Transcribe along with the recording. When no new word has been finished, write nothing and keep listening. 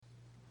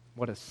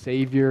What a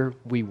Savior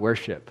we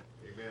worship.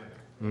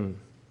 Amen.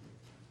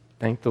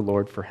 Thank the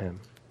Lord for him.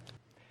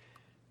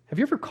 Have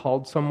you ever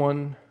called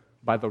someone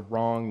by the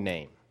wrong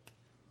name?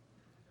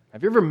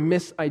 Have you ever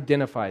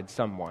misidentified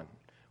someone?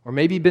 Or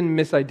maybe been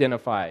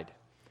misidentified?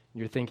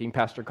 You're thinking,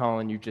 Pastor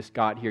Colin, you just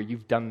got here.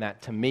 You've done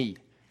that to me.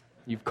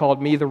 You've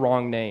called me the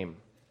wrong name.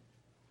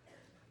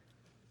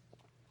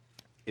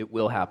 It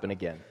will happen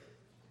again.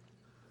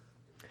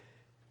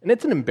 And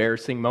it's an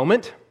embarrassing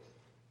moment.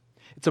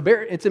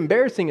 It's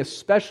embarrassing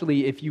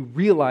especially if you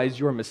realize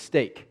your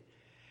mistake.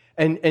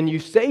 And you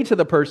say to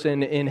the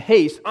person in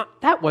haste,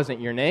 that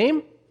wasn't your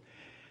name.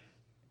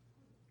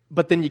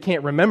 But then you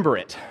can't remember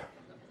it.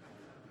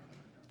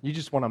 You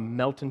just want to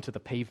melt into the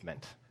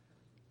pavement.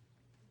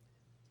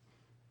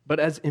 But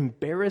as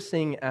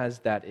embarrassing as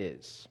that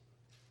is,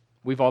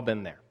 we've all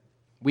been there.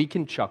 We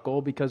can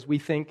chuckle because we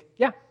think,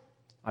 yeah,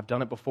 I've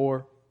done it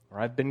before, or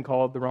I've been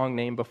called the wrong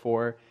name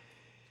before.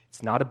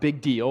 It's not a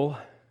big deal.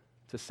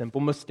 It's a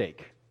simple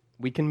mistake.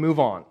 We can move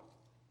on.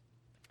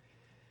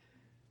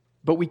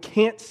 But we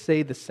can't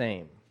say the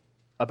same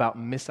about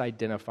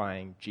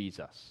misidentifying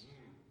Jesus.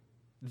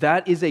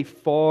 That is a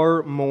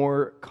far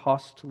more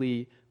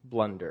costly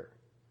blunder.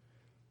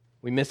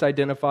 We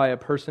misidentify a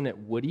person at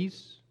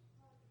Woody's.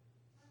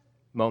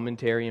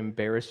 Momentary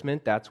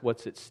embarrassment, that's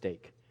what's at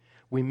stake.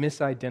 We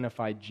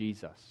misidentify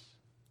Jesus,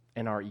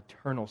 and our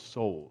eternal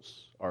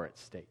souls are at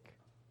stake.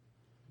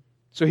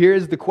 So here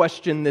is the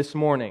question this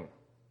morning.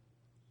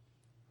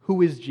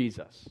 Who is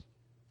Jesus?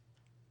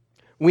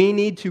 We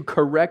need to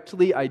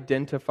correctly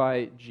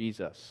identify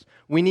Jesus.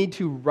 We need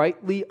to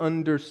rightly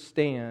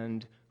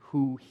understand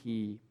who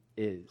he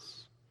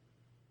is.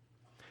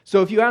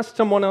 So if you ask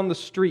someone on the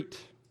street,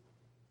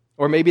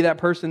 or maybe that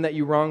person that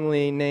you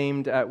wrongly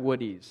named at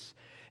Woody's,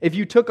 if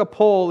you took a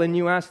poll and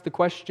you asked the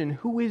question,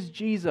 who is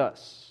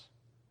Jesus?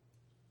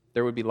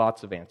 There would be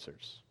lots of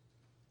answers.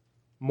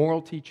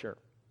 Moral teacher,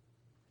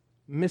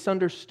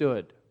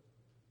 misunderstood,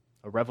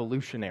 a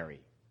revolutionary,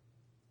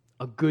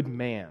 a good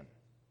man,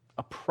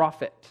 a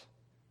prophet.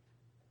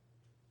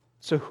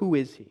 So who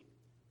is he?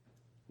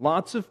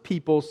 Lots of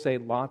people say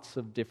lots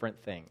of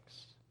different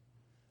things.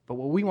 But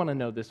what we want to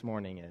know this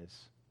morning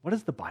is, what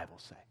does the Bible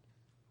say?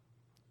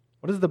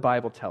 What does the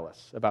Bible tell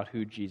us about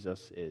who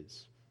Jesus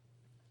is?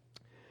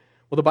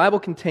 Well, the Bible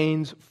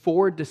contains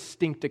 4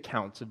 distinct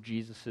accounts of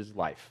Jesus'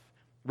 life,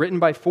 written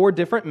by 4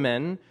 different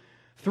men,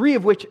 3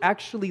 of which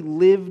actually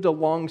lived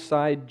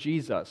alongside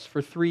Jesus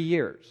for 3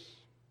 years.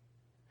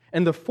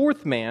 And the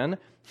 4th man,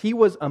 he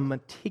was a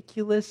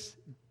meticulous,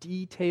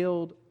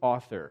 detailed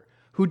author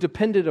who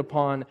depended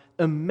upon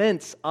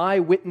immense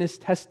eyewitness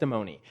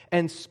testimony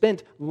and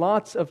spent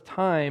lots of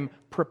time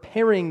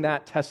preparing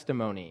that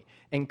testimony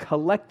and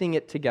collecting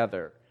it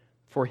together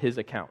for his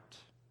account.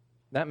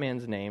 That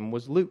man's name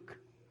was Luke.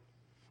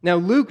 Now,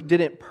 Luke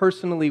didn't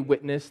personally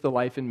witness the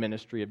life and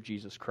ministry of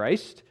Jesus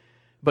Christ,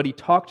 but he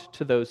talked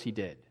to those he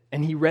did,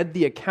 and he read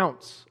the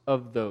accounts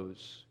of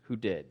those who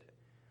did.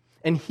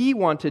 And he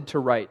wanted to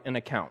write an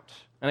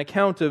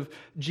account of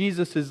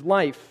Jesus'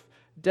 life,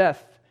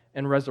 death,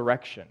 and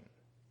resurrection.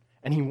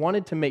 And he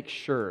wanted to make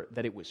sure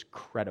that it was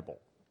credible.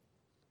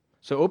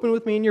 So open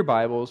with me in your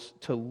Bibles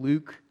to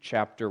Luke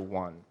chapter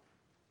 1.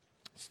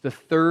 It's the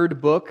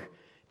 3rd book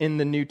in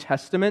the New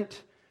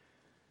Testament.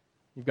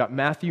 You've got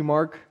Matthew,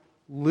 Mark,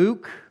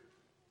 Luke.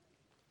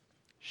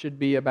 Should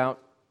be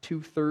about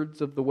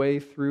 2/3 of the way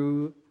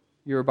through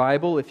your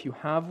Bible if you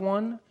have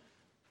one.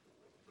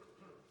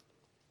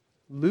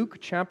 Luke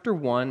chapter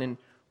 1, and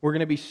we're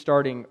going to be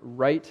starting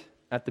right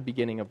at the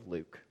beginning of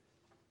Luke.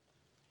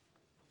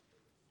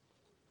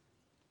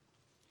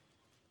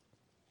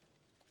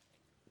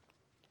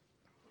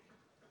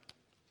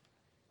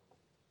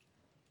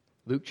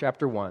 Luke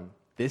chapter 1.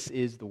 This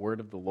is the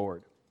word of the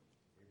Lord.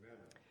 Amen.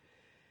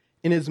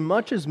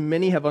 Inasmuch as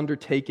many have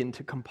undertaken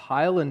to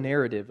compile a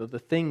narrative of the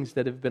things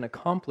that have been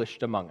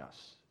accomplished among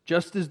us,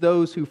 just as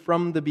those who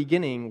from the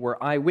beginning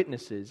were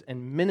eyewitnesses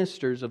and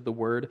ministers of the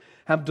word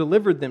have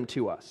delivered them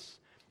to us,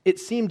 it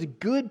seemed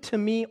good to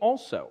me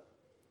also,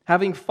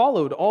 having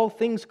followed all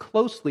things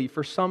closely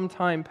for some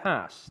time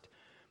past,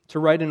 to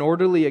write an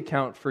orderly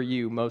account for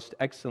you, most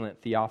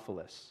excellent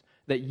Theophilus,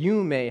 that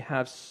you may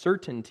have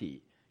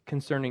certainty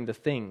concerning the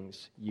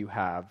things you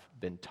have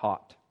been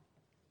taught.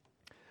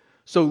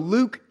 So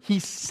Luke, he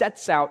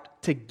sets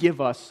out to give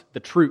us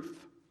the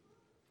truth.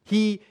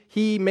 He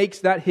makes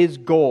that his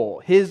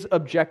goal, his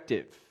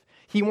objective.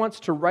 He wants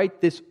to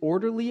write this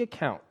orderly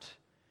account.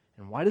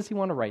 And why does he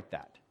want to write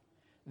that?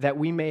 That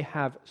we may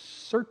have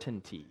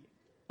certainty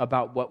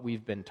about what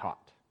we've been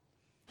taught.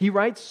 He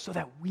writes so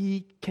that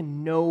we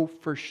can know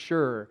for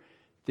sure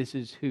this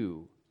is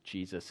who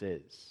Jesus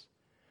is.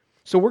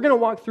 So we're going to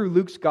walk through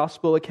Luke's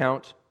gospel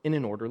account in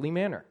an orderly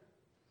manner.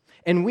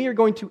 And we are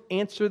going to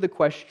answer the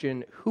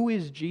question, who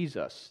is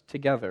Jesus,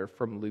 together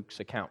from Luke's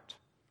account.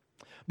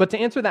 But to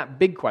answer that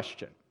big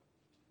question,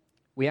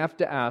 we have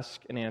to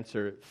ask and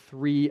answer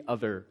 3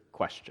 other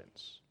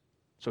questions.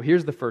 So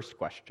here's the first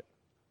question.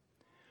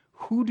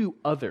 Who do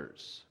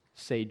others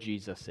say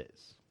Jesus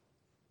is?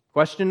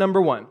 Question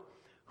number 1.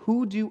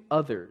 who do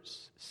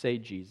others say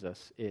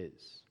Jesus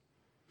is?"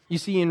 You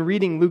see, in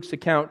reading Luke's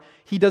account,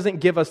 he doesn't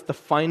give us the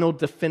final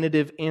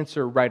definitive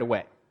answer right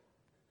away.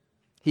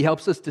 He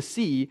helps us to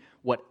see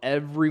what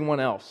everyone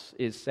else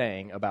is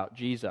saying about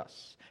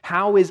Jesus.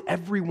 How is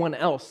everyone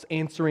else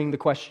answering the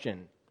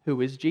question,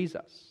 who is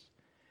Jesus?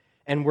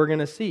 And we're going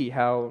to see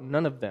how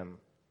none of them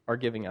are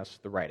giving us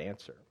the right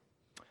answer.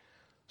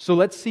 So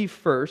let's see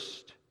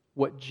first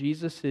what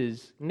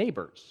Jesus'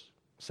 neighbors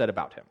said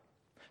about him.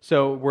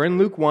 So we're in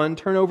Luke 1.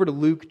 Turn over to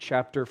Luke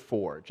chapter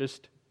 4.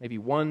 Just maybe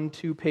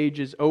 1-2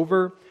 pages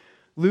over.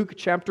 Luke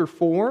chapter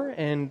 4,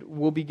 and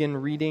we'll begin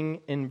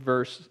reading in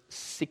verse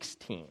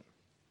 16.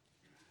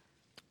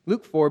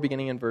 Luke 4,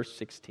 beginning in verse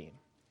 16.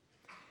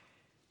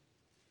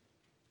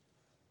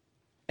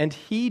 "And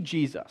he,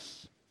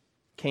 Jesus,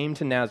 came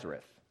to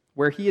Nazareth,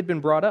 where he had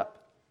been brought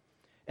up.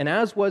 And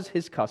as was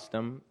his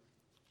custom,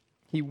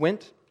 he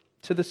went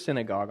to the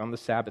synagogue on the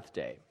Sabbath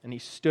day, and he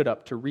stood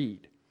up to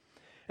read.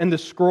 And the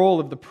scroll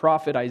of the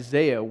prophet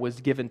Isaiah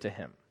was given to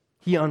him.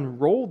 He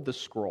unrolled the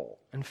scroll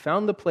and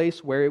found the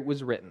place where it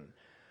was written,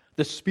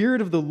 'The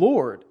Spirit of the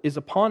Lord is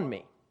upon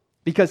me,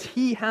 because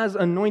he has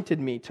anointed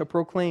me to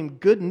proclaim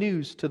good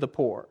news to the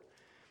poor.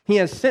 He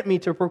has sent me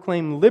to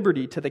proclaim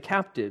liberty to the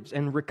captives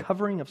and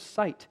recovering of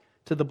sight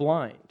to the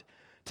blind,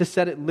 to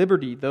set at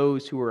liberty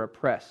those who are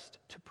oppressed,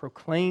 to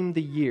proclaim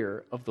the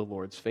year of the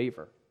Lord's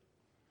favor.'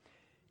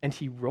 And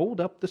he rolled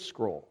up the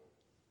scroll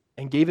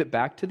and gave it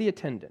back to the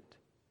attendant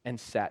and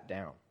sat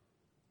down.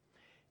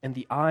 And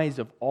the eyes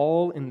of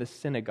all in the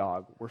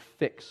synagogue were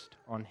fixed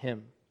on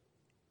him.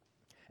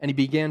 And he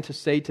began to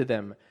say to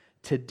them,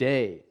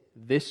 'Today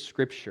this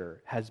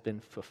scripture has been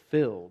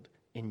fulfilled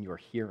in your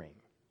hearing.'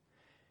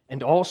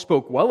 And all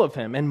spoke well of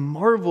him and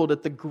marveled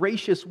at the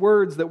gracious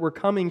words that were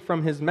coming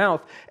from his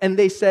mouth. And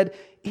they said,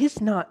 'Is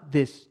not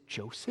this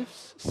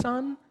Joseph's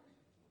son?'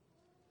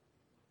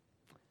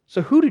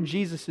 So who do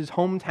Jesus'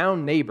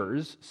 hometown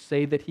neighbors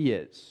say that he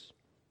is?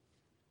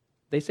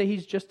 They say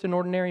he's just an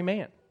ordinary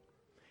man.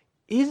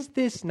 Is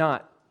this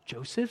not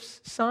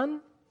Joseph's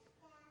son?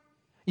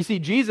 You see,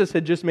 Jesus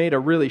had just made a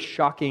really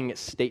shocking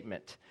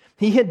statement.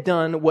 He had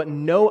done what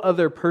no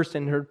other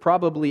person had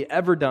probably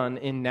ever done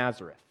in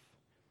Nazareth.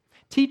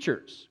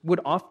 Teachers would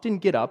often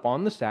get up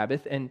on the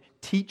Sabbath and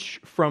teach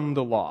from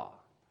the law.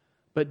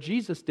 But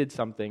Jesus did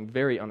something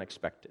very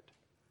unexpected.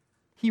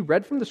 He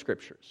read from the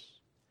scriptures,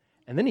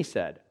 and then he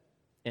said,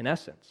 in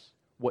essence,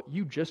 what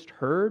you just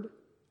heard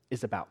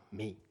is about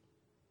me.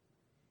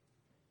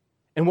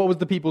 And what was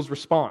the people's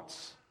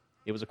response?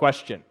 It was a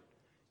question.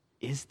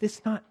 Is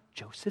this not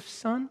Joseph's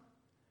son?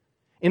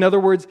 In other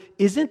words,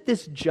 isn't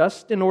this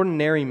just an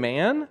ordinary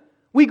man?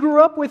 We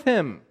grew up with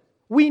him.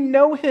 We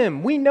know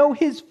him. We know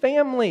his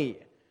family.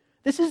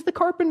 This is the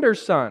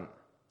carpenter's son.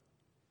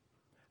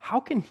 How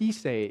can he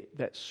say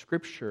that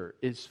Scripture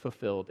is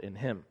fulfilled in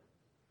him?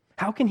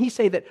 How can he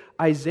say that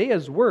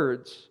Isaiah's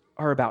words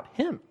are about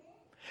him?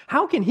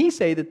 How can he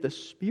say that the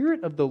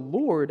Spirit of the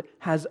Lord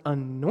has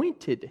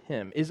anointed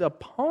him, is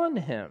upon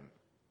him?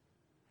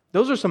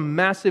 Those are some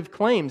massive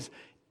claims.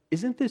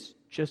 Isn't this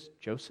just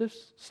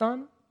Joseph's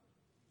son?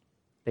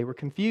 They were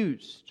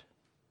confused.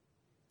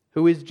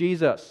 Who is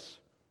Jesus?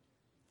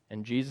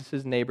 And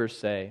Jesus' neighbors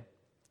say,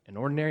 an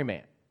ordinary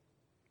man.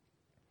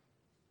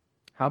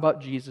 How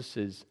about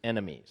Jesus'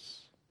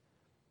 enemies?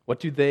 What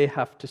do they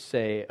have to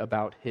say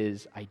about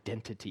his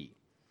identity?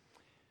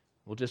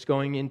 Well, just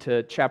going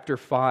into chapter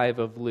 5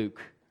 of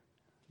Luke.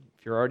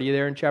 If you're already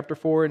there in chapter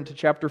 4, into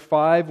chapter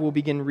 5, we'll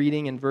begin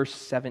reading in verse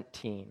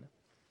 17.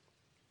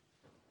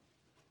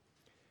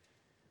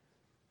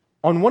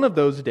 On one of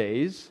those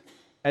days,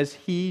 as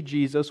he,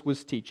 Jesus,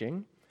 was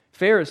teaching,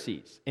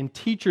 Pharisees and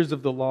teachers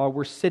of the law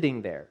were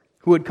sitting there,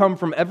 who had come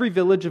from every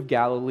village of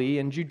Galilee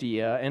and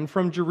Judea and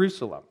from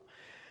Jerusalem.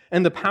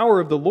 And the power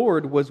of the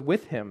Lord was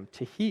with him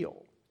to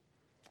heal.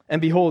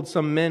 And behold,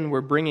 some men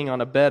were bringing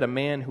on a bed a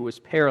man who was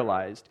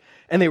paralyzed,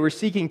 and they were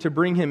seeking to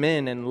bring him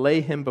in and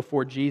lay him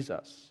before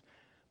Jesus.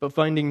 But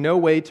finding no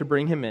way to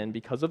bring him in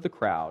because of the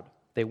crowd,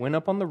 they went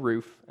up on the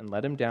roof and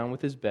let him down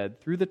with his bed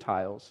through the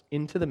tiles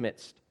into the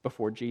midst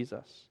before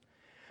Jesus.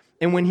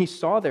 And when he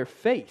saw their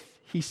faith,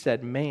 he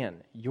said,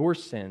 "Man, your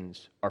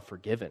sins are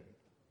forgiven."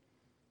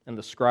 And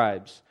the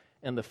scribes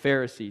and the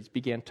Pharisees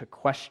began to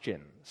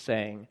question,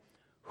 saying,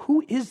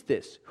 "Who is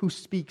this who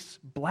speaks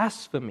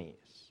blasphemies?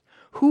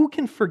 Who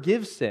can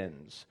forgive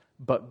sins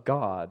but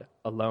God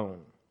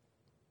alone?"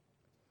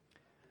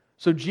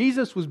 So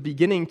Jesus was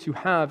beginning to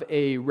have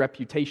a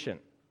reputation.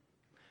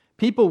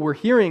 People were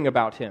hearing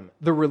about him.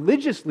 The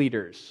religious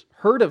leaders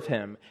heard of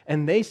him,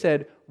 and they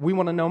said, "We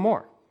want to know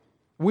more.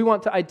 We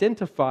want to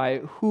identify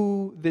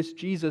who this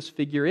Jesus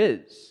figure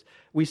is."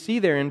 We see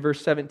there in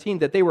verse 17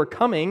 that they were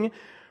coming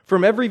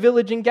from every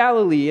village in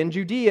Galilee and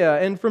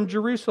Judea and from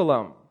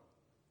Jerusalem,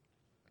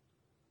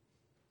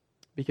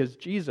 because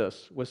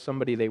Jesus was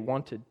somebody they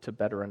wanted to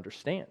better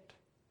understand.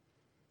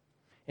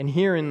 And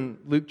here in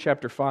Luke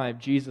chapter 5,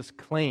 Jesus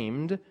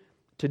claimed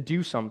to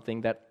do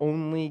something that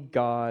only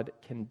God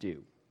can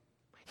do.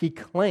 He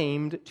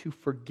claimed to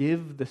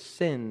forgive the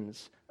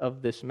sins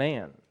of this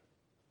man.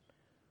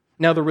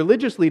 Now, the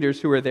religious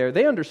leaders who are there,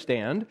 they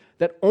understand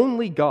that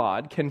only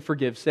God can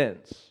forgive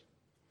sins.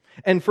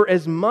 And for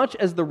as much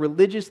as the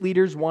religious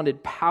leaders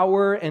wanted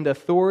power and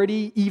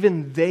authority,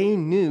 even they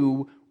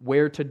knew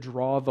where to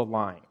draw the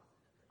line.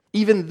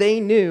 Even they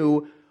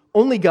knew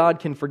only God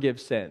can forgive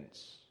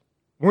sins.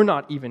 We're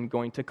not even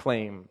going to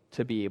claim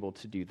to be able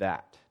to do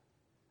that.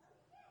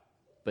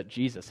 But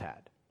Jesus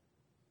had.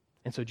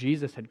 And so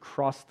Jesus had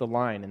crossed the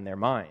line in their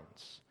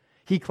minds.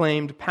 He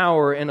claimed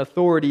power and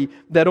authority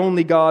that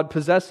only God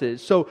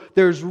possesses. So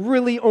there's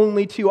really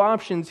only two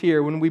options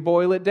here when we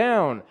boil it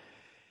down.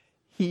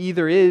 He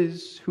either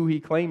is who he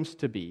claims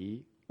to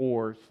be,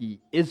 or he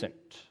isn't.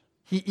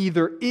 He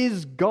either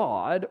is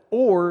God,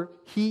 or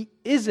he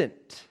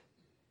isn't.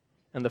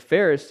 And the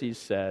Pharisees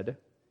said,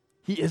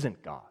 he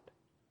isn't God.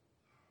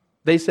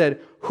 They said,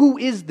 who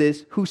is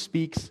this who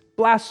speaks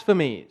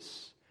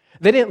blasphemies?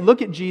 They didn't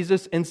look at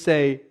Jesus and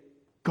say,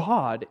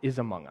 God is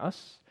among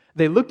us.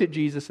 They looked at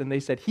Jesus and they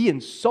said, he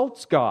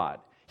insults God.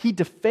 He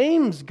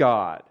defames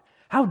God.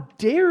 How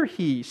dare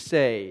he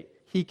say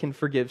he can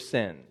forgive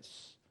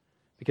sins?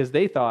 Because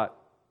they thought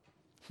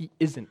he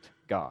isn't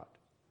God.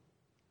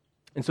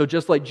 And so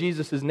just like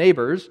Jesus'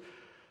 neighbors,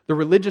 the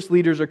religious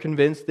leaders are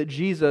convinced that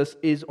Jesus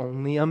is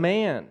only a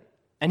man.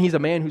 And he's a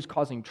man who's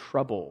causing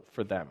trouble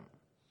for them.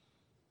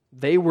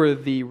 They were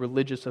the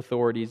religious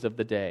authorities of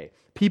the day.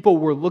 People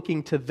were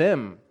looking to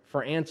them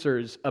for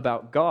answers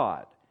about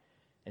God.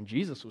 And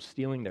Jesus was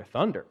stealing their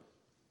thunder.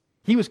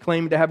 He was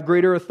claiming to have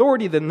greater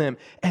authority than them.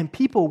 And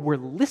people were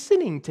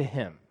listening to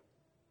him.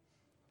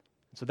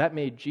 So that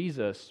made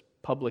Jesus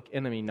public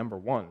enemy number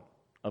one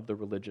of the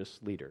religious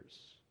leaders.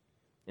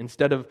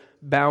 Instead of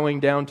bowing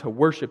down to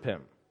worship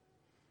him,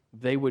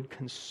 they would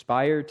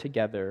conspire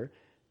together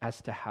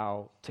as to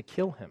how to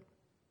kill him.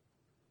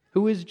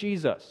 Who is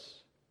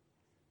Jesus?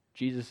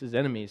 Jesus'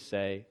 enemies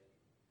say,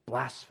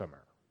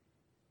 blasphemer.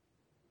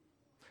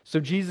 So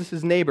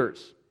Jesus'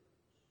 neighbors,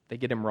 they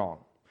get him wrong.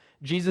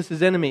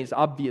 Jesus' enemies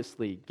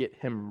obviously get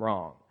him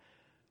wrong.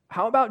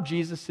 How about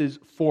Jesus'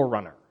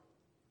 forerunner,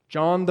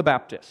 John the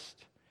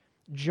Baptist?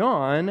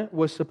 John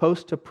was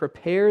supposed to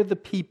prepare the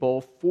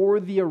people for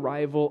the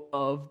arrival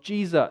of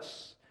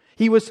Jesus.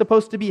 He was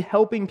supposed to be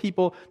helping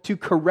people to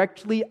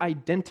correctly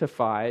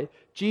identify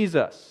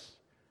Jesus.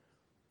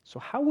 So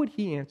how would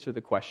he answer the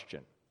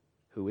question,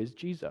 who is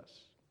Jesus?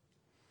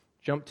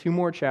 Jump 2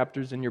 more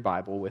chapters in your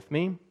Bible with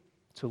me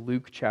to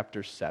Luke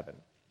chapter 7.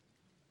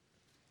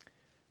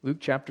 Luke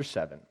chapter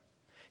 7.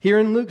 Here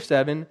in Luke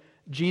 7,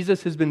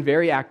 Jesus has been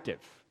very active,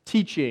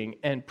 teaching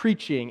and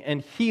preaching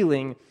and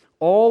healing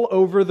all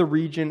over the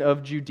region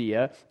of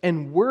Judea,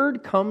 and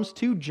word comes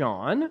to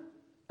John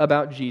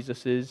about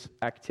Jesus'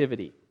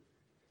 activity.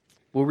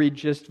 We'll read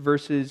just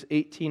verses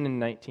 18 and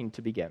 19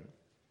 to begin.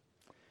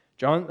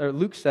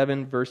 Luke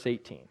 7, verse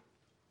 18.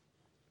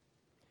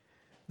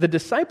 The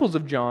disciples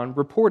of John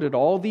reported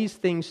all these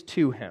things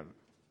to him,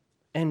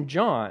 and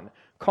John,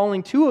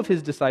 calling 2 of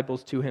his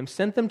disciples to him,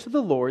 sent them to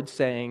the Lord,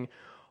 saying,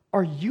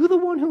 "Are you the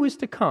one who is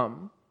to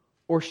come,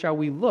 or shall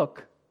we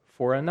look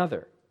for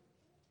another?"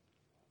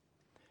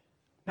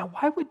 Now,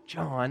 why would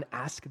John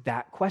ask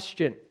that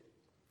question?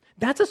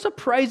 That's a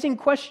surprising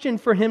question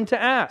for him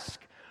to ask.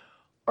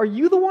 Are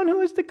you the one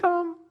who is to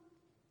come,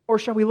 or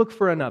shall we look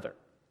for another?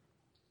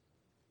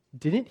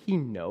 Didn't he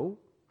know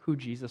who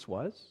Jesus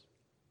was?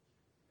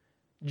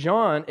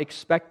 John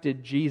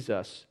expected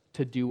Jesus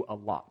to do a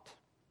lot,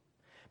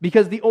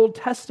 because the Old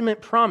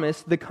Testament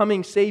promised the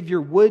coming Savior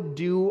would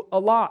do a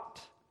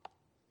lot.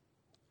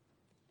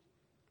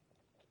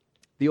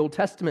 The Old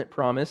Testament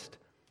promised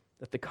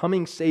that the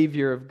coming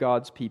Savior of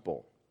God's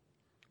people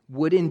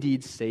would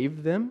indeed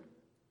save them.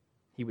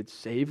 He would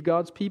save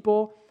God's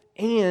people,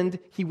 and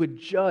he would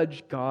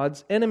judge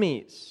God's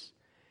enemies.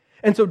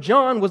 And so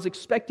John was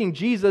expecting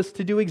Jesus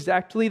to do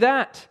exactly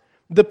that.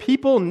 The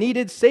people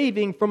needed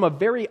saving from a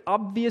very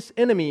obvious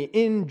enemy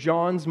in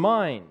John's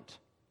mind,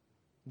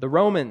 the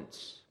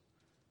Romans.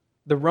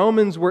 The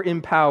Romans were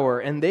in power,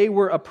 and they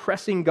were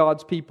oppressing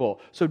God's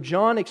people. So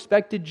John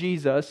expected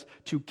Jesus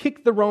to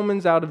kick the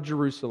Romans out of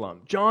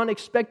Jerusalem. John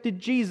expected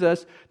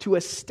Jesus to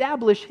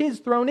establish his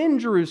throne in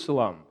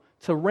Jerusalem,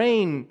 to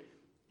reign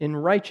in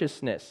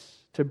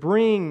righteousness, to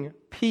bring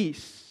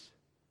peace.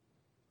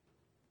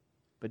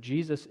 But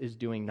Jesus is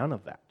doing none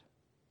of that.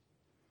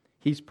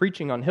 He's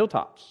preaching on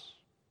hilltops.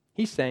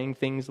 He's saying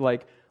things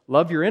like,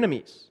 love your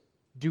enemies,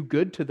 do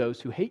good to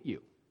those who hate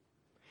you.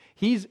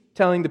 He's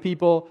telling the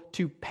people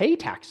to pay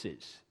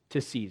taxes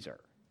to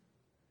Caesar.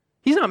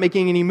 He's not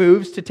making any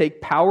moves to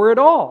take power at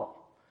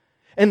all.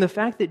 And the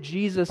fact that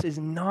Jesus is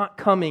not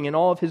coming in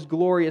all of his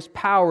glorious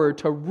power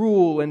to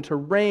rule and to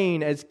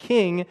reign as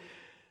king,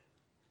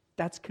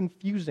 that's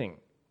confusing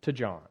to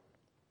John.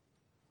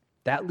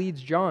 That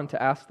leads John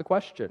to ask the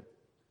question,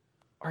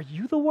 are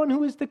you the one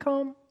who is to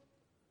come?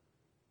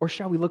 Or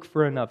shall we look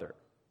for another?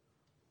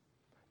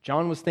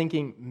 John was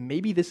thinking,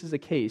 maybe this is a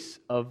case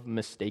of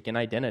mistaken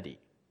identity.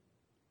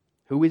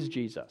 Who is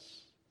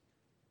Jesus?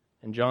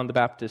 And John the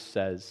Baptist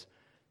says,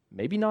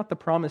 maybe not the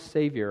promised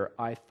Savior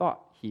I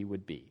thought he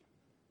would be.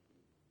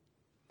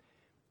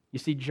 You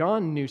see,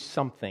 John knew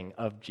something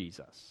of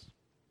Jesus,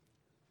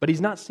 but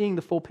he's not seeing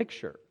the full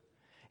picture.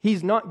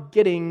 He's not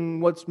getting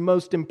what's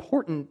most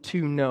important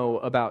to know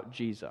about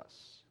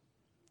Jesus.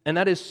 And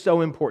that is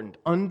so important,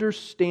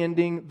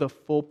 understanding the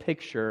full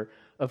picture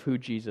of who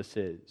Jesus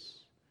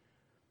is.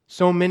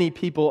 So many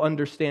people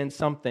understand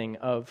something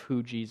of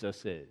who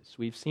Jesus is.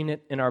 We've seen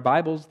it in our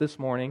Bibles this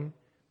morning.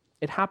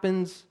 It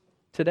happens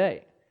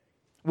today.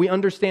 We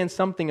understand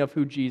something of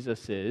who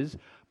Jesus is,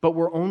 but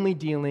we're only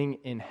dealing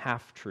in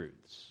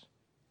half-truths.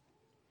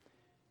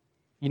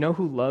 You know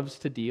who loves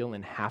to deal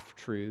in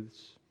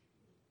half-truths?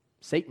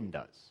 Satan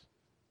does.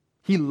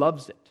 He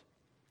loves it.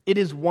 It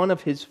is one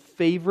of his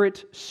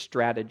favorite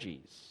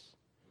strategies.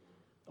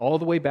 All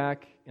the way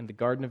back in the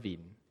Garden of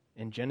Eden,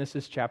 in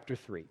Genesis chapter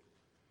 3.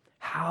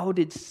 How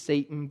did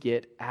Satan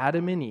get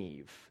Adam and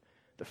Eve,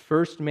 the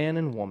first man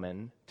and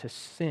woman, to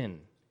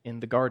sin in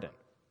the garden?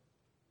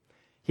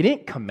 He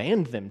didn't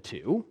command them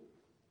to.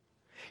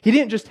 He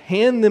didn't just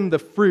hand them the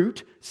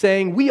fruit,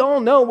 saying, we all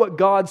know what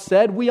God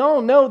said, we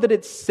all know that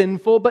it's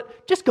sinful,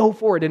 but just go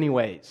for it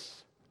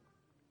anyways.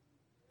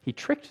 He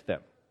tricked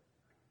them.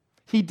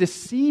 He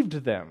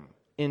deceived them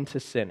into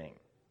sinning.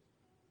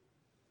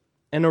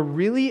 And a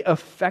really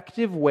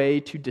effective way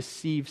to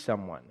deceive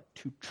someone,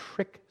 to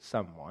trick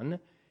someone,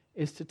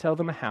 is to tell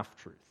them a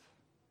half-truth.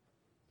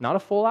 Not a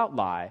full-out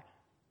lie,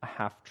 a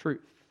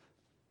half-truth.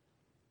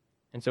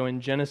 And so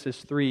in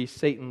Genesis 3,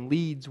 Satan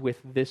leads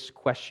with this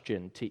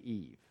question to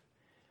Eve.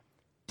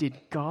 Did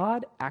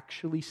God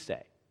actually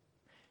say,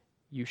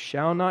 you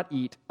shall not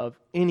eat of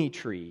any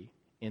tree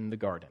in the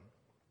garden?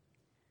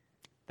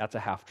 That's a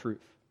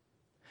half-truth.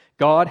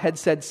 God had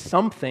said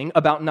something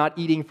about not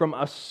eating from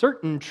a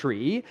certain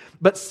tree,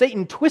 but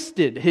Satan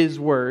twisted his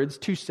words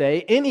to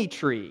say any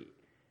tree.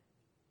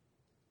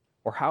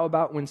 Or how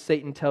about when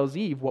Satan tells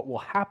Eve what will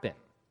happen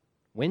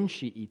when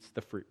she eats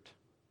the fruit?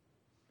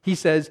 He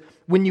says,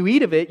 when you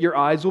eat of it, your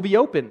eyes will be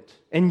opened,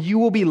 and you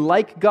will be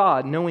like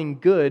God, knowing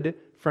good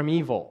from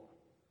evil.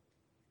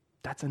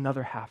 That's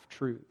another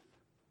half-truth.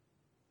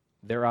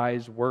 Their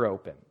eyes were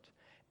opened,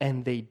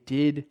 and they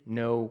did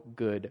know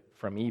good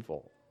from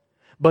evil.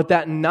 But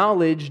that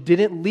knowledge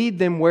didn't lead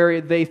them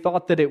where they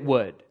thought that it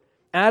would.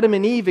 Adam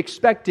and Eve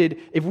expected,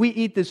 if we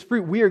eat this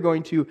fruit, we are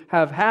going to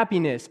have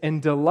happiness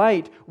and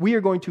delight. We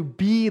are going to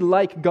be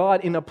like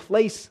God in a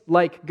place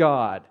like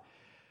God.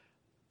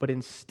 But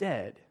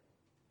instead,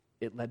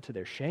 it led to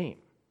their shame.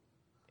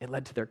 It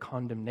led to their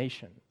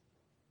condemnation.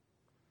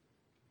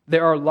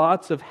 There are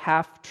lots of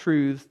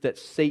half-truths that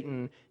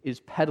Satan is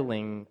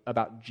peddling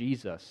about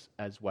Jesus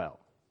as well.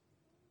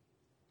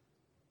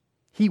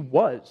 He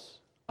was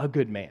a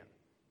good man,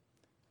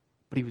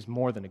 but he was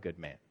more than a good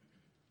man.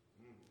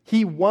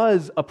 He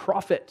was a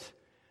prophet,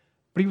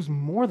 but he was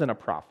more than a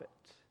prophet.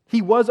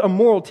 He was a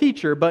moral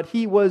teacher, but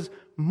he was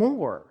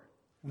more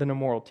than a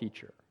moral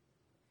teacher.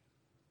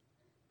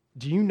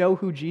 Do you know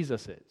who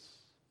Jesus is?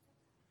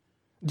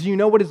 Do you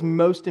know what is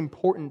most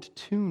important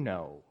to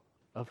know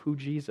of who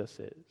Jesus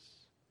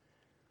is?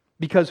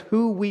 Because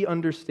who we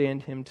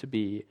understand him to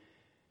be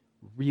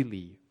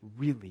really,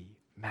 really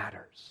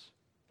matters.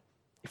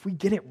 If we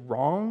get it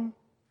wrong,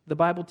 the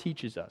Bible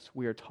teaches us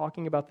we are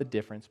talking about the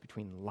difference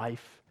between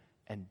life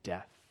and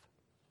death.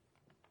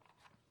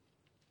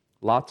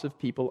 Lots of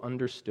people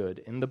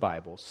understood in the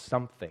Bible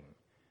something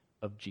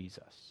of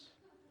Jesus,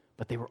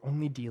 but they were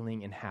only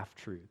dealing in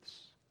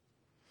half-truths.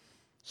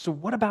 So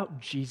what about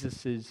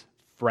Jesus'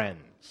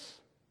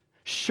 friends?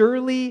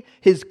 Surely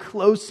his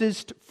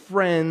closest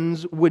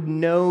friends would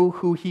know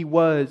who he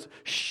was.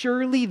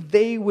 Surely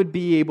they would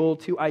be able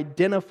to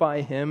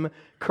identify him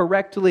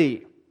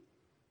correctly.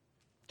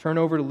 Turn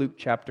over to Luke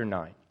chapter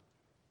 9.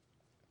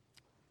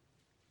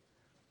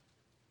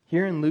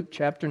 Here in Luke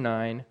chapter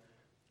 9,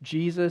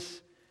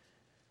 Jesus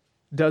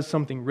does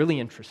something really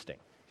interesting.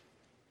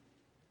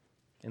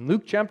 In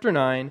Luke chapter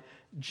 9,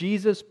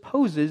 Jesus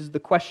poses the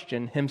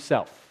question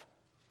himself.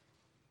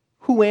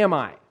 Who am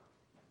I?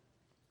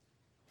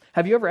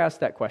 Have you ever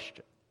asked that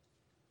question?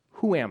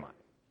 Who am I?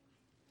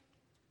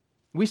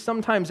 We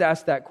sometimes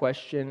ask that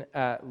question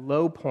at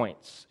low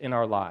points in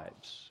our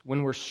lives,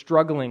 when we're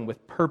struggling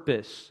with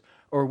purpose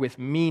or with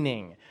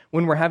meaning,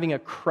 when we're having a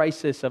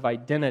crisis of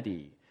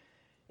identity.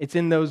 It's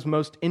in those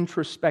most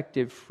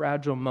introspective,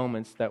 fragile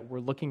moments that we're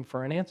looking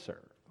for an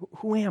answer.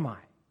 Who am I?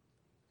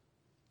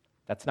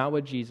 That's not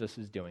what Jesus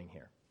is doing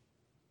here.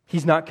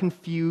 He's not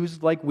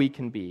confused like we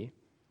can be.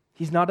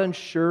 He's not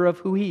unsure of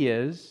who he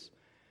is.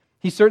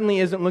 He certainly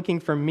isn't looking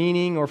for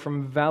meaning or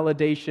from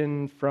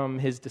validation from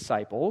his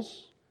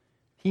disciples.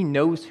 He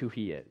knows who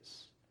he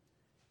is,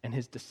 and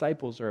his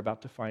disciples are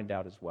about to find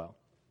out as well.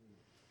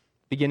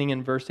 Beginning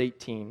in verse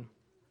 18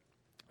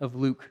 of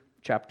Luke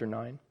chapter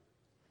 9.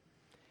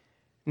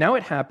 Now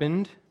it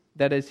happened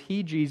that as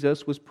he,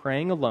 Jesus, was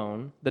praying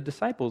alone, the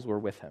disciples were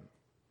with him.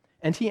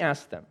 And he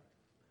asked them,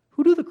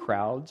 "Who do the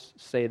crowds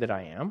say that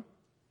I am?"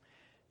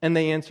 And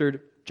they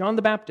answered, "John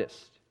the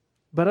Baptist.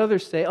 But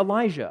others say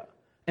Elijah,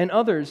 and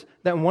others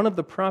that one of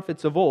the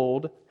prophets of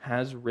old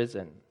has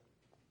risen."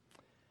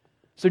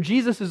 So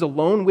Jesus is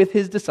alone with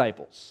his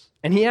disciples,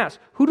 and he asks,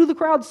 "Who do the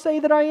crowds say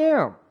that I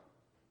am?"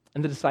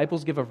 And the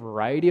disciples give a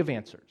variety of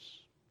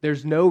answers.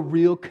 There's no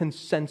real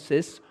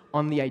consensus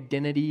on the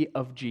identity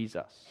of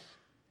Jesus.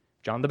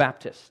 John the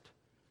Baptist.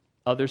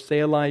 Others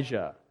say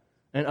Elijah,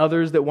 and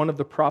others that one of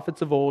the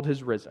prophets of old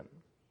has risen.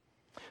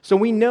 So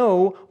we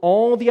know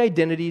all the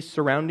identities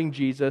surrounding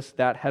Jesus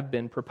that have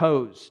been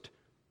proposed.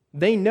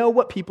 They know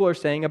what people are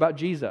saying about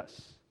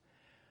Jesus.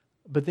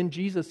 But then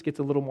Jesus gets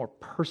a little more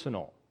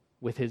personal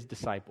with his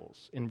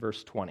disciples in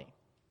verse 20.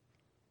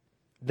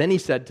 Then he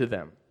said to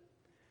them,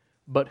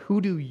 "But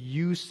who do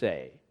you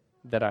say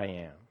that I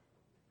am?"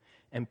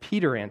 And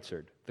Peter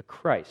answered, "The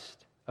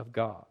Christ of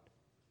God."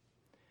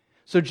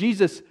 So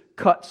Jesus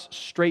cuts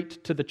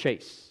straight to the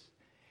chase.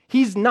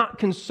 He's not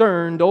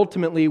concerned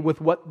ultimately with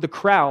what the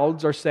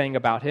crowds are saying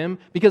about him,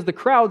 because the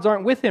crowds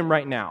aren't with him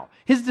right now.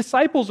 His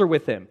disciples are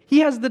with him. He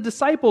has the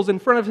disciples in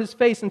front of his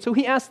face, and so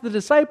he asks the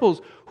disciples,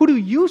 "Who do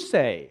you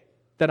say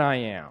that I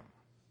am?"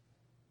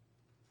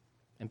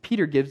 And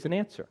Peter gives an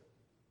answer.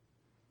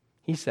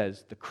 He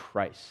says, "The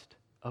Christ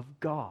of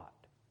God."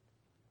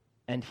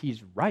 And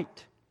he's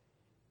right.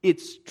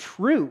 It's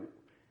true.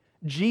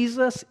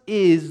 Jesus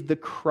is the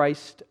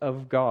Christ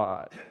of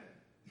God.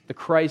 The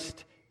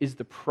Christ is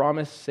the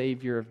promised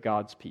Savior of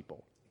God's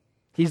people.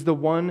 He's the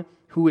one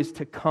who is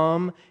to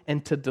come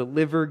and to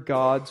deliver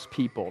God's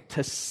people,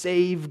 to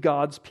save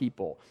God's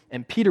people.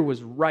 And Peter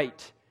was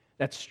right.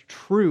 That's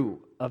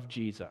true of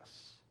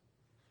Jesus.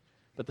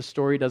 But the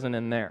story doesn't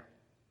end there.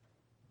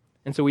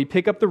 And so we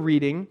pick up the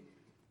reading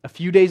a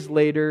few days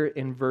later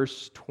in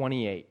verse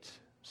 28.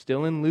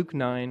 Still in Luke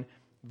 9,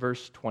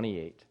 verse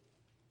 28.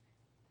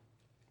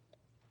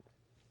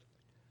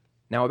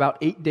 Now about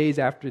 8 days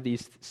after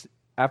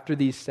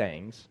these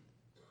sayings,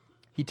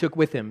 he took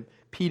with him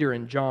Peter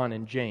and John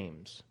and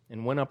James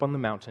and went up on the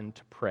mountain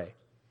to pray.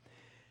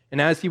 And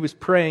as he was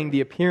praying,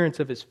 the appearance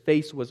of his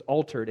face was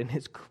altered, and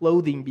his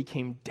clothing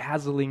became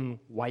dazzling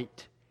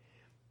white.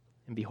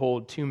 And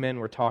behold, 2 men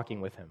were talking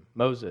with him,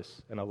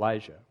 Moses and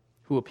Elijah,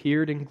 who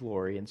appeared in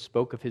glory and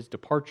spoke of his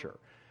departure,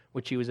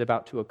 which he was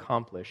about to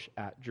accomplish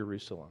at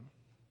Jerusalem.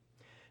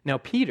 Now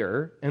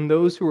Peter and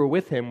those who were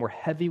with him were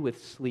heavy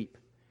with sleep.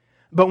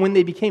 But when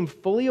they became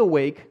fully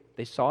awake,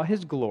 they saw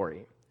his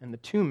glory and the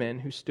 2 men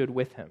who stood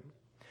with him.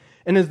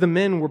 And as the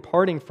men were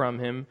parting from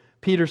him,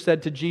 Peter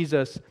said to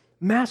Jesus,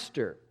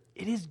 "Master,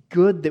 it is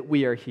good that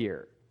we are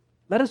here.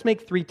 Let us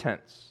make 3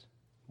 tents,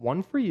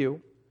 one for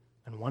you,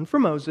 and one for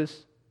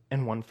Moses,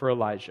 and one for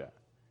Elijah,"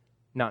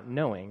 not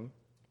knowing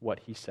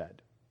what he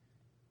said.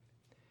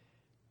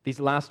 These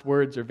last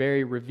words are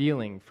very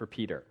revealing for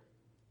Peter.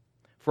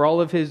 For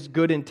all of his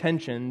good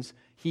intentions,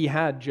 he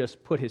had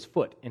just put his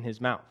foot in his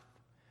mouth,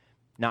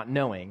 not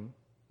knowing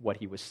what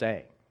he was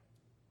saying.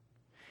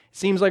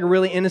 Seems like a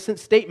really innocent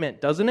statement,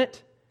 doesn't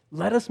it?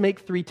 Let us make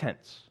 3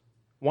 tents.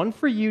 One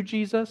for you,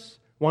 Jesus,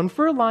 one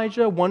for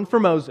Elijah, one for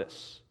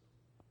Moses.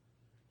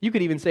 You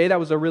could even say that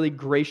was a really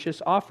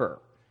gracious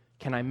offer.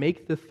 Can I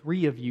make the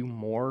 3 of you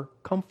more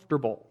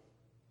comfortable?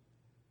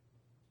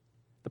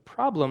 The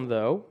problem,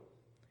 though,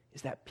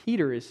 is that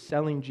Peter is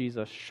selling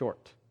Jesus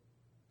short.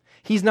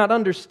 He's not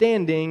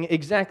understanding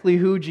exactly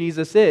who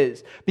Jesus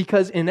is,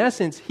 because in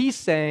essence, he's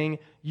saying,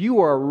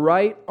 you are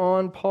right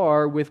on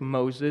par with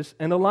Moses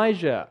and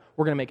Elijah.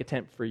 We're going to make a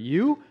tent for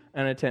you,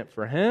 and a tent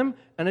for him,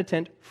 and a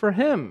tent for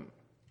him.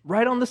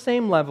 Right on the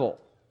same level.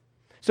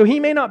 So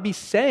he may not be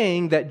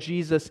saying that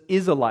Jesus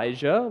is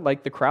Elijah,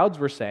 like the crowds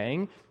were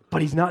saying,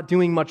 but he's not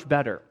doing much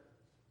better.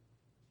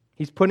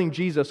 He's putting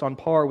Jesus on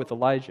par with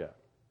Elijah.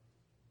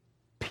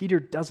 Peter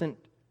doesn't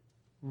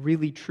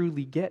really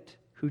truly get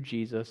who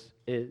Jesus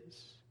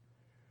is.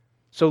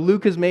 So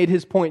Luke has made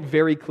his point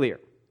very clear.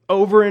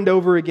 Over and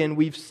over again,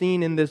 we've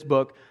seen in this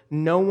book,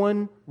 no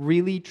one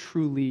really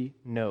truly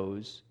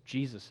knows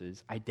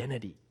Jesus'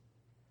 identity.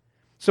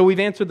 So we've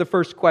answered the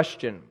first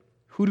question.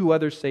 Who do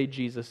others say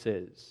Jesus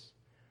is?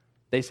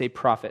 They say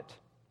prophet.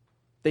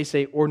 They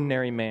say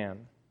ordinary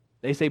man.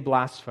 They say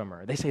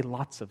blasphemer. They say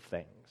lots of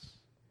things.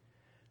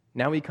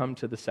 Now we come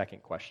to the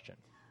second question.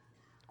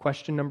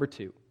 Question number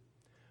 2.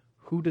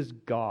 Who does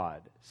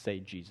God say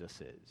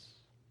Jesus is?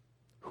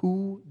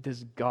 Who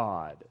does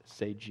God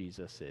say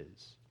Jesus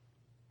is?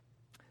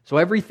 So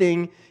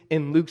everything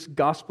in Luke's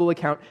gospel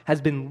account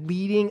has been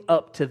leading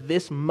up to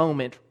this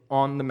moment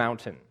on the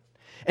mountain.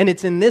 And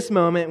it's in this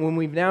moment when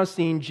we've now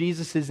seen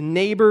Jesus'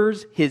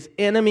 neighbors, his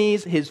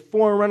enemies, his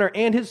forerunner,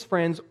 and his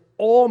friends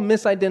all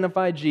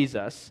misidentify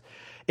Jesus.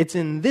 It's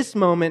in this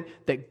moment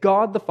that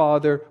God the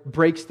Father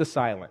breaks the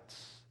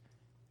silence.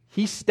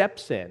 He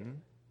steps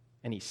in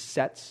and he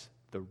sets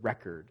the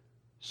record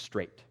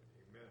straight.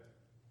 Amen.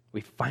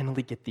 We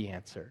finally get the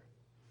answer.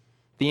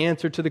 The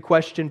answer to the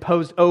question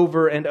posed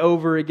over and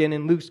over again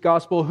in Luke's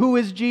gospel, who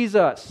is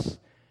Jesus?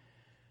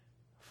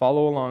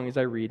 Follow along as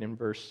I read in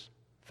verse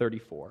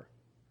 34.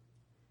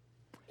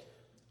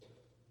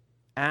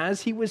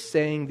 As he was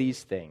saying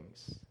these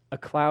things, a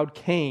cloud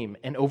came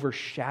and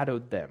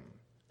overshadowed them,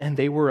 and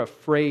they were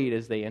afraid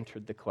as they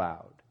entered the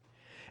cloud.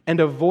 And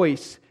a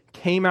voice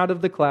came out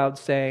of the cloud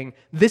saying,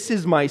 "This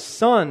is my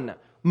Son,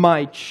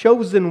 my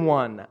chosen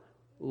one.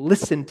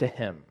 Listen to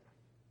him."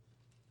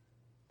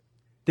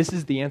 This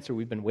is the answer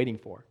we've been waiting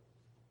for.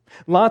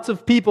 Lots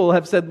of people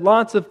have said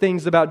lots of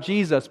things about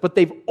Jesus, but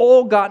they've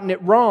all gotten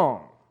it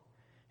wrong.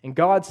 And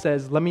God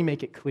says, let me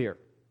make it clear.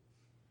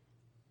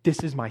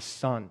 This is my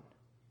Son,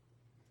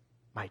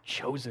 my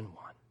chosen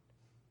one.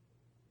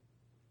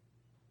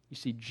 You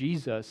see,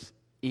 Jesus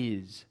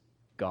is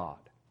God.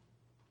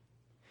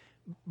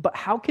 But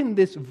how can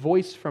this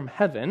voice from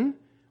heaven,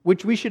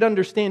 which we should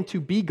understand to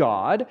be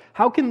God,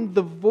 how can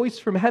the voice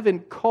from heaven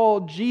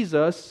call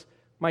Jesus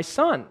my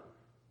Son?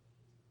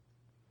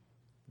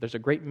 There's a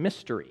great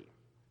mystery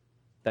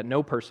that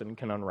no person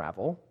can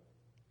unravel.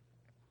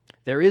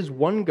 There is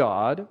one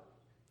God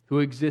who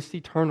exists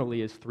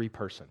eternally as three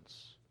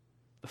persons: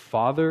 the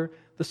Father,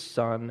 the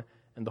Son,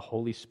 and the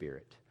Holy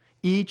Spirit.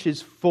 Each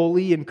is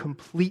fully and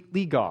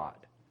completely God,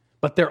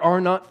 but there are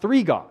not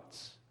three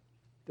gods.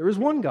 There is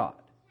one God,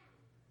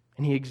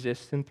 and he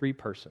exists in three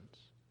persons.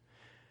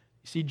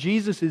 You see,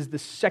 Jesus is the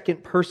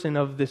second person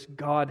of this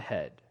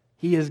Godhead.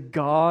 He is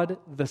God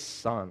the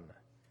Son.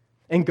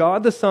 And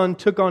God the Son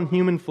took on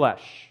human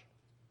flesh.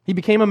 He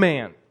became a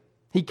man.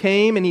 He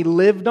came and he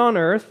lived on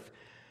earth,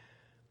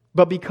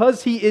 but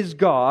because he is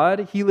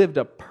God, he lived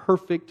a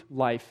perfect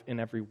life in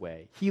every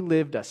way. He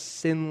lived a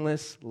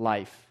sinless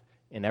life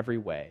in every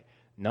way.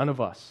 None of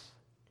us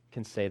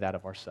can say that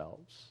of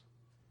ourselves.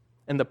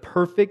 And the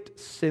perfect,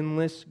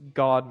 sinless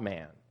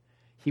God-man,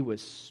 he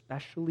was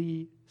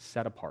specially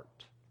set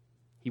apart.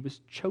 He was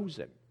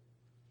chosen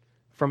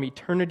from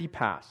eternity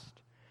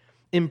past.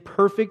 In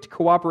perfect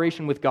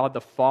cooperation with God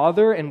the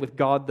Father and with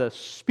God the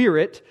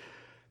Spirit,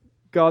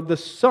 God the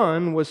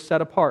Son was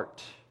set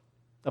apart.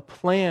 A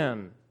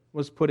plan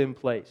was put in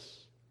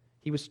place.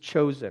 He was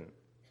chosen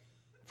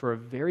for a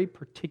very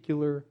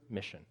particular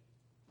mission: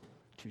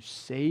 to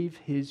save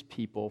his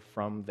people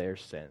from their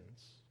sins.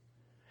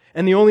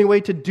 And the only way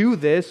to do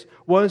this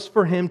was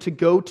for him to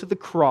go to the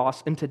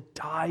cross and to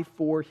die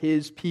for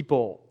his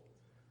people.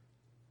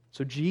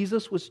 So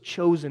Jesus was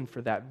chosen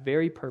for that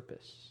very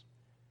purpose.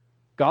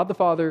 God the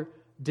Father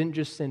didn't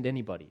just send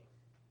anybody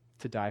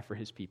to die for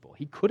his people.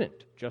 He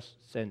couldn't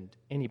just send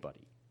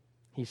anybody.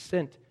 He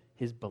sent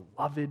his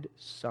beloved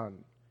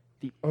Son,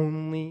 the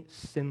only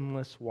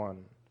sinless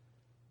one,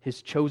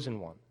 his chosen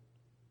one.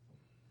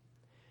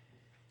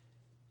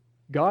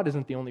 God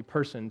isn't the only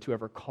person to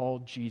ever call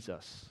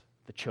Jesus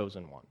the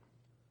chosen one.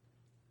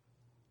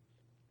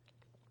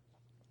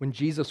 When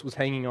Jesus was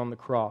hanging on the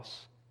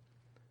cross,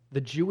 the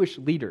Jewish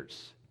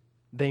leaders,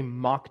 they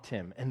mocked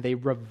him and they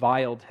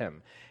reviled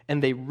him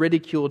and they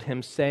ridiculed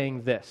him,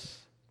 saying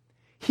this: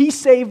 "He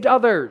saved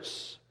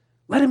others.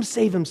 Let him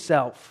save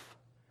himself.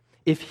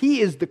 If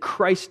he is the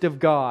Christ of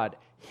God,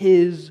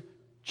 his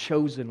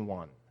chosen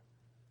one."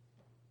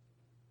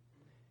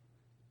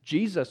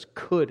 Jesus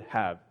could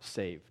have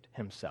saved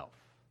himself.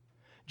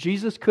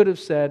 Jesus could have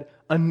said,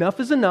 "Enough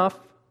is enough.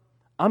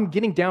 I'm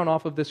getting down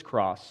off of this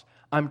cross.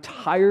 I'm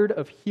tired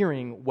of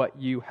hearing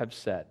what you have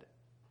said."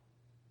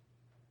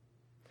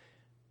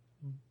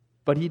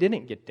 But he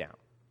didn't get down.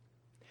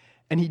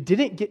 And he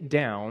didn't get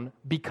down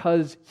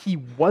because he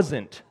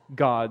wasn't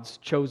God's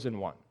chosen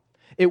one.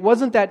 It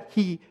wasn't that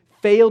he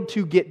failed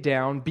to get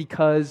down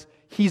because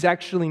he's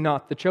actually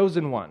not the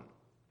chosen one.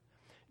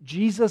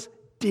 Jesus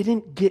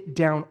didn't get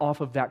down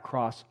off of that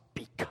cross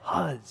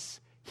because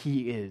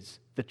he is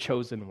the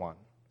chosen one.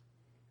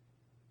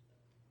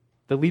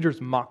 The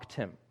leaders mocked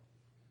him.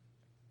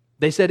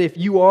 They said, "If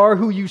you are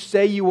who you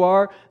say you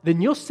are,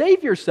 then you'll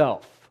save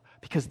yourself,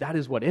 because that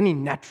is what any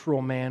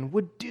natural man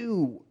would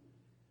do."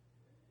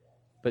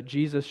 But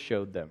Jesus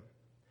showed them,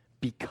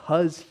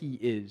 because he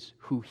is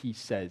who he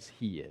says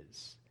he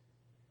is,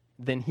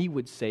 then he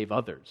would save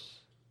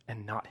others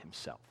and not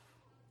himself.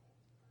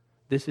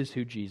 This is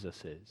who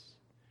Jesus is.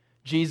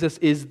 Jesus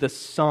is the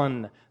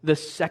Son, the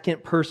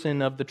second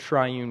person of the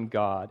triune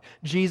God.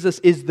 Jesus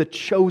is the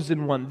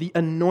chosen one, the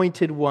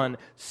anointed one,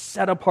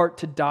 set apart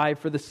to die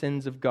for the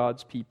sins of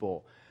God's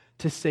people,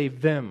 to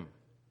save them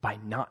by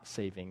not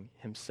saving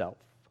himself.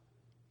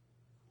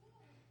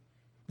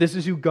 This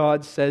is who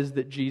God says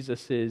that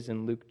Jesus is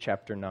in Luke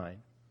chapter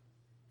 9.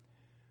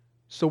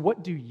 So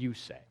what do you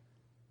say?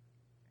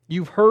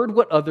 You've heard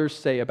what others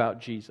say about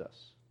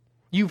Jesus.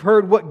 You've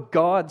heard what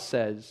God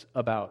says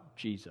about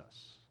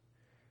Jesus.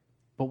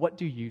 But what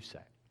do you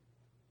say?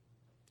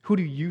 Who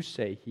do you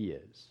say he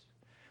is?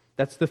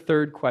 That's the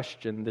third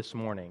question this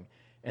morning.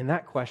 And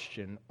that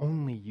question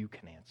only you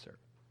can answer.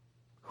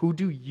 Who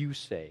do you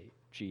say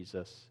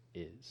Jesus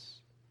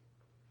is?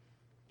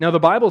 Now, the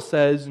Bible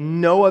says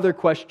no other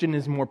question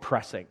is more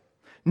pressing.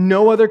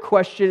 No other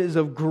question is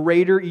of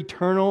greater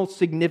eternal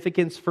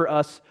significance for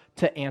us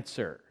to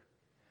answer.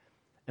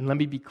 And let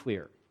me be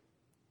clear.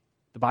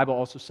 The Bible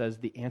also says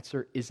the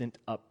answer isn't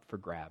up for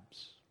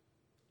grabs.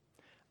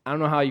 I don't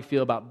know how you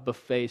feel about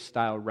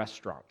buffet-style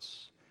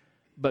restaurants,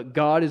 but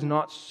God is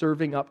not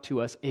serving up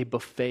to us a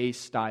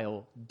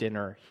buffet-style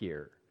dinner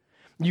here.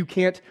 You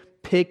can't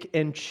pick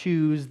and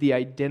choose the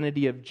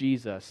identity of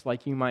Jesus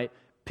like you might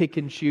pick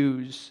and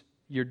choose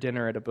your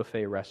dinner at a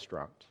buffet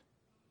restaurant.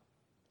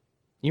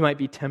 You might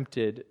be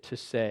tempted to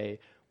say,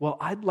 well,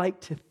 I'd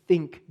like to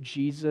think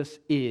Jesus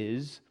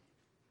is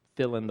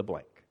fill in the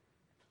blank.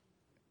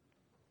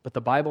 But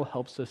the Bible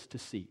helps us to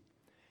see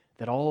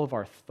that all of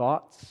our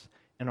thoughts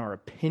and our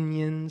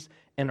opinions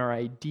and our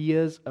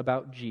ideas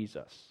about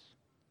Jesus,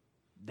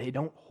 they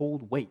don't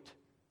hold weight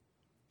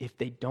if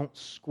they don't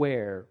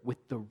square with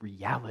the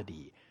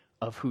reality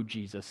of who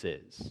Jesus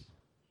is.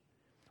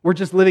 We're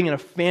just living in a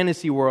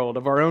fantasy world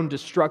of our own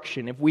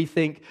destruction if we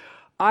think,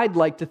 I'd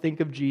like to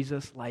think of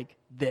Jesus like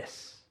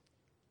this.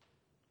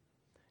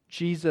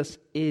 Jesus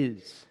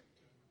is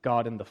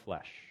God in the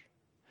flesh.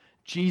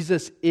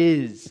 Jesus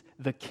is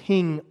the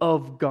King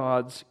of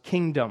God's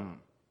kingdom,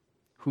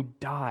 who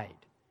died,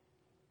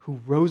 who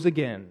rose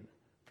again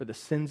for the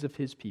sins of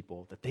his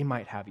people, that they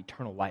might have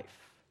eternal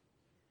life.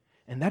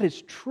 And that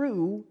is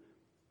true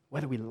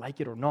whether we like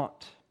it or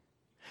not.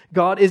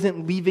 God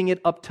isn't leaving it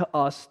up to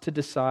us to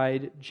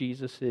decide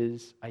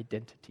Jesus'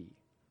 identity.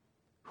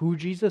 Who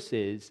Jesus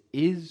is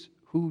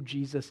who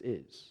Jesus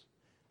is,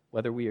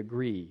 whether we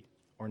agree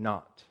or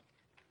not.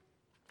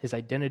 His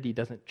identity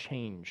doesn't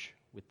change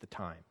with the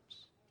times.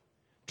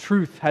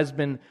 Truth has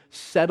been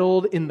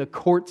settled in the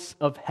courts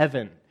of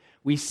heaven.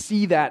 We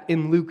see that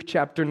in Luke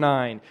chapter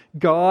 9.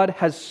 God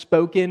has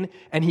spoken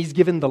and he's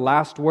given the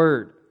last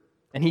word.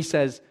 And he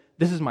says,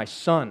 this is my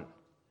son,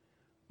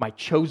 my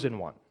chosen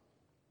one.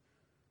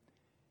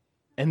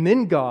 And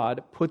then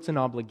God puts an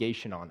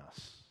obligation on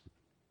us.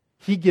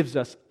 He gives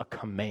us a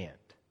command.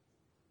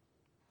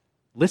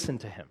 Listen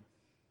to him.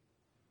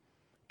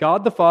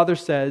 God the Father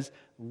says,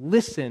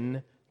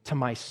 listen to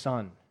my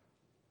son.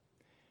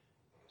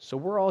 So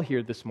we're all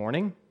here this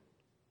morning.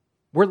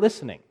 We're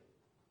listening.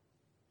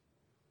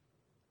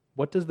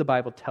 What does the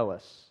Bible tell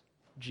us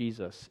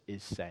Jesus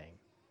is saying?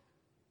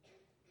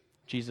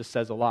 Jesus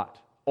says a lot.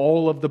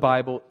 All of the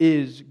Bible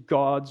is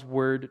God's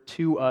word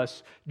to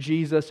us.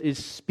 Jesus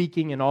is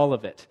speaking in all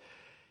of it.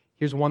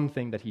 Here's one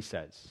thing that he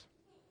says.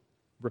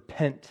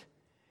 Repent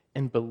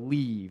and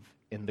believe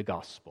in the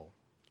gospel.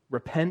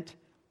 Repent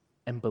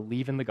and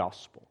believe in the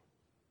gospel.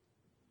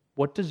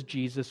 What does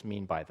Jesus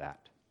mean by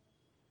that?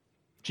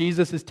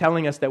 Jesus is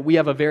telling us that we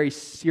have a very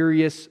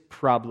serious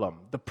problem,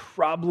 the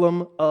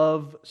problem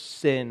of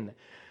sin.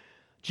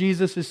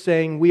 Jesus is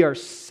saying we are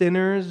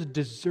sinners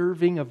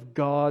deserving of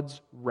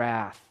God's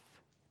wrath.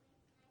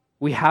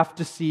 We have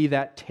to see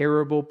that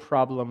terrible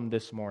problem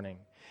this morning.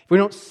 If we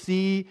don't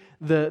see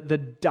the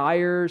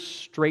dire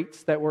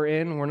straits that we're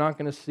in, we're not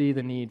going to see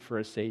the need for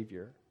a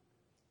Savior.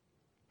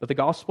 But the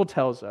gospel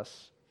tells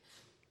us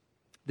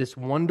this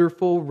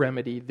wonderful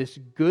remedy, this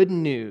good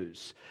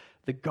news.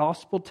 The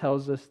gospel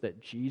tells us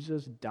that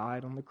Jesus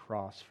died on the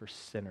cross for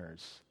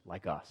sinners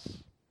like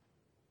us.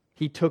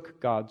 He took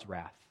God's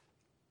wrath.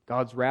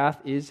 God's wrath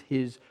is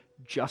his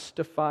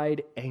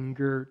justified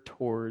anger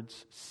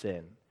towards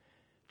sin.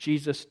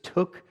 Jesus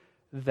took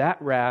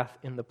that wrath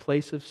in the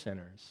place of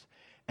sinners,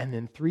 and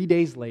then 3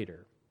 days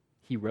later,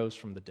 he rose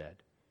from the dead.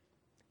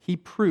 He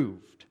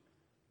proved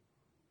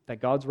that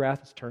God's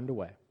wrath is turned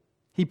away.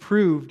 He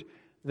proved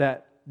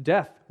that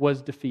death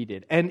was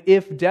defeated. And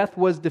if death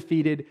was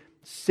defeated,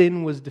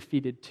 sin was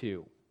defeated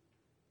too.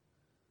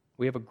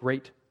 We have a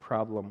great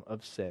problem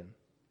of sin.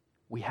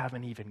 We have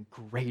an even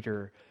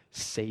greater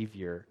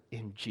Savior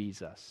in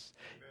Jesus.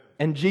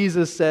 And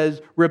Jesus says,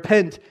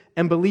 repent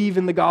and believe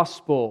in the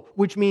gospel,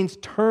 which means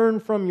turn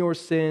from your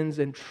sins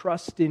and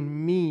trust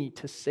in me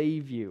to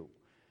save you.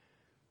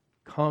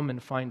 Come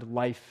and find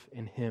life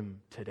in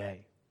him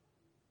today.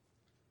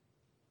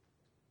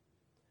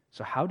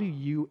 So how do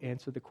you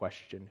answer the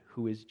question,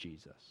 who is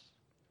Jesus?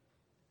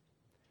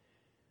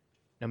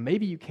 Now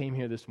maybe you came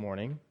here this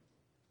morning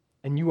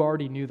and you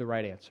already knew the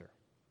right answer.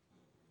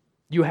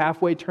 You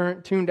halfway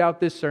tuned out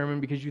this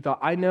sermon because you thought,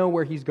 I know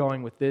where he's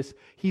going with this.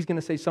 He's going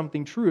to say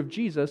something true of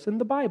Jesus in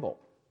the Bible.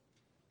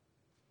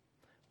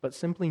 But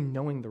simply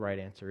knowing the right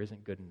answer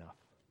isn't good enough.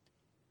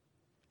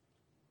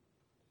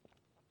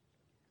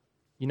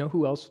 You know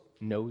who else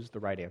knows the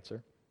right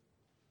answer?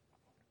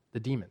 The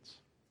demons.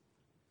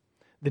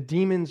 The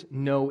demons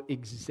know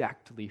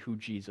exactly who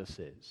Jesus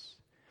is.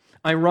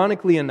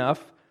 Ironically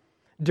enough,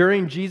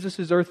 during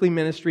Jesus' earthly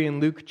ministry in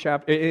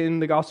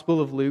the Gospel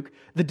of Luke,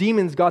 the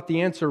demons got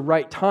the answer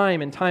right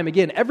time and time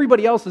again.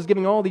 Everybody else is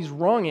giving all these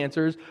wrong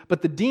answers,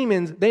 but the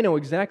demons, they know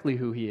exactly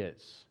who he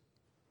is.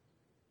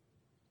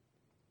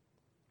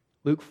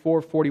 Luke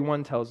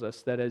 4:41 tells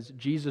us that as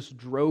Jesus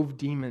drove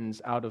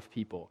demons out of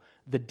people,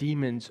 the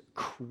demons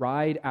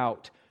cried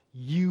out,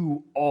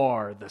 "You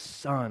are the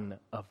Son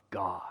of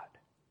God."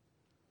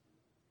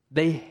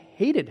 They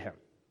hated him.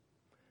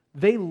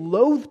 They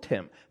loathed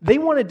him. They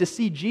wanted to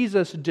see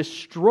Jesus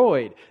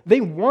destroyed. They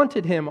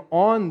wanted him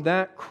on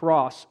that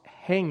cross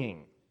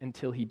hanging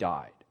until he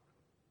died.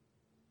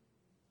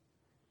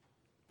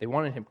 They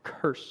wanted him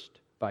cursed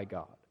by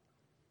God.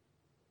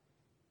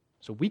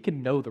 So we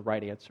can know the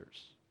right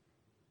answers,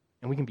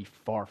 and we can be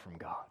far from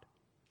God.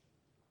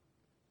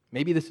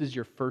 Maybe this is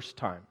your first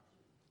time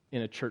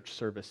in a church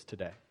service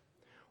today.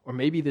 Or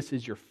maybe this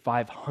is your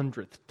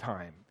 500th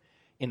time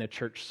in a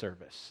church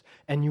service,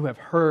 and you have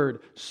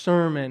heard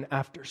sermon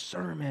after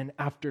sermon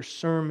after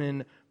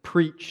sermon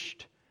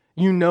preached.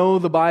 You know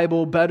the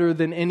Bible better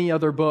than any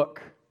other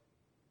book.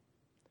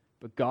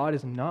 But God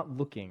is not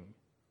looking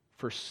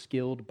for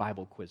skilled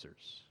Bible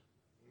quizzers.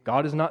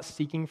 God is not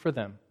seeking for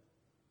them.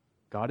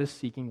 God is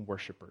seeking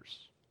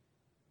worshipers.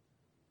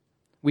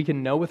 We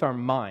can know with our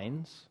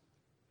minds,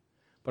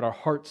 but our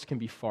hearts can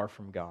be far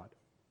from God.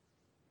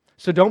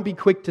 So don't be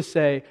quick to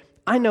say,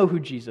 I know who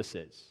Jesus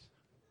is.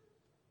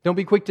 Don't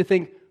be quick to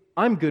think,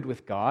 I'm good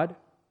with God.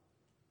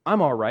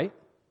 I'm all right.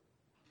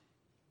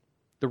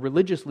 The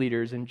religious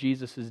leaders in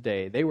Jesus'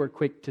 day, they were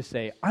quick to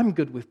say, I'm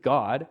good with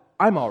God.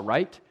 I'm all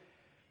right.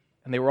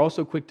 And they were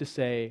also quick to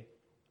say,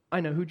 I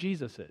know who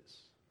Jesus is.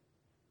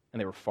 And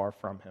they were far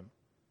from him.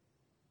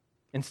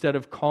 Instead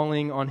of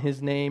calling on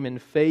his name in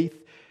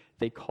faith,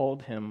 they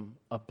called him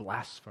a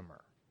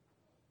blasphemer.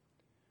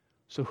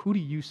 So who do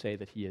you say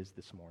that he is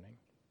this morning?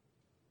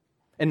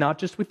 And not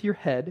just with your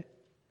head,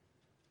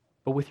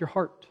 but with your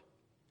heart.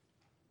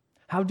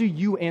 How do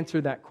you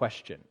answer that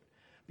question?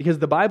 Because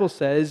the Bible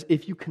says,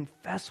 if you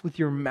confess with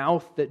your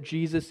mouth that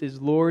Jesus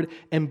is Lord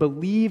and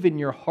believe in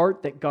your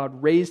heart that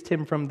God raised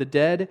him from the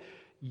dead,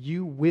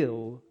 you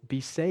will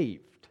be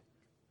saved.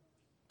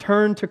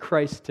 Turn to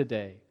Christ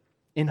today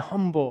in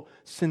humble,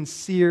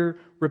 sincere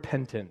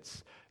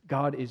repentance.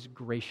 God is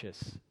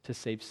gracious to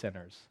save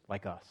sinners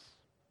like us.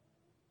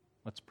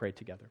 Let's pray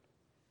together.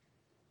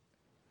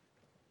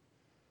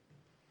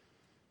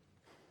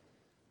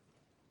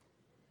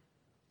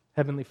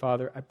 Heavenly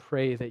Father, I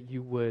pray that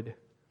you would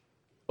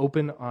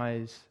open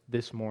eyes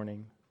this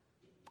morning.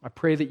 I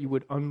pray that you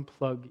would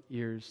unplug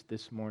ears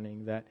this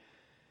morning, that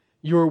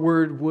your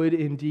word would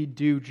indeed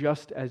do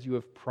just as you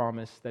have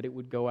promised, that it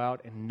would go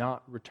out and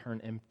not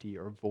return empty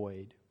or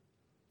void.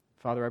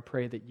 Father, I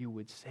pray that you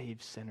would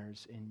save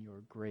sinners in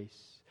your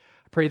grace.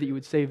 I pray that you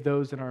would save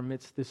those in our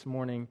midst this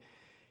morning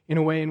in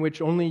a way in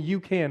which only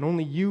you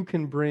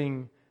can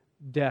bring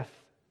death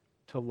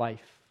to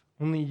life.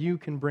 Only you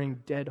can bring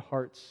dead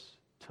hearts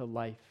to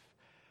life.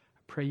 I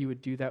pray you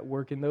would do that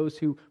work in those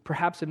who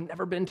perhaps have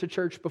never been to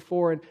church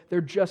before and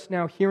they're just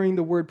now hearing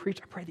the word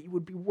preached. I pray that you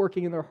would be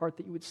working in their heart,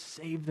 that you would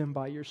save them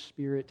by your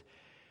Spirit.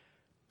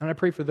 And I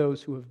pray for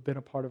those who have been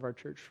a part of our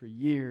church for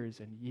years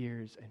and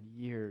years and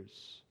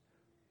years,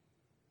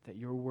 that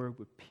your word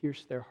would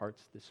pierce their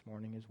hearts this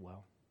morning as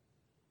well.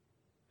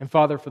 And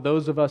Father, for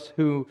those of us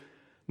who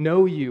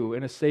know you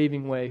in a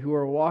saving way, who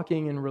are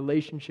walking in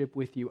relationship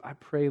with you, I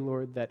pray,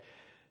 Lord, that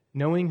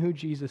knowing who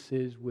Jesus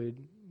is would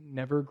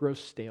never grow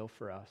stale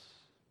for us,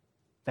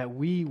 that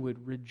we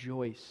would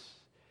rejoice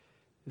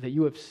that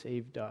you have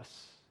saved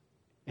us,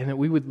 and that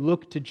we would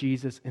look to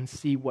Jesus and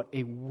see what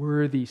a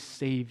worthy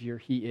Savior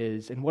he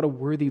is, and what a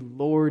worthy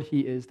Lord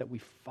he is, that we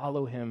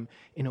follow him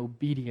in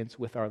obedience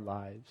with our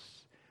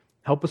lives.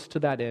 Help us to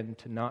that end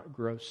to not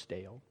grow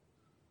stale.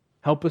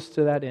 Help us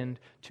to that end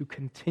to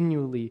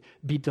continually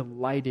be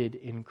delighted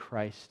in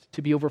Christ,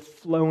 to be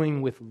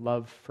overflowing with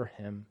love for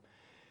him.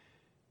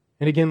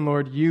 And again,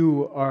 Lord,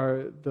 you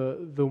are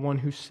the one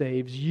who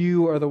saves.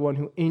 You are the one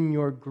who in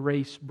your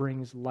grace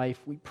brings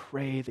life. We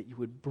pray that you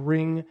would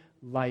bring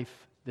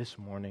life this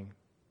morning.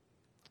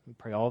 We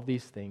pray all of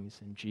these things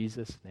in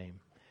Jesus' name.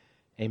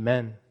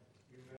 Amen.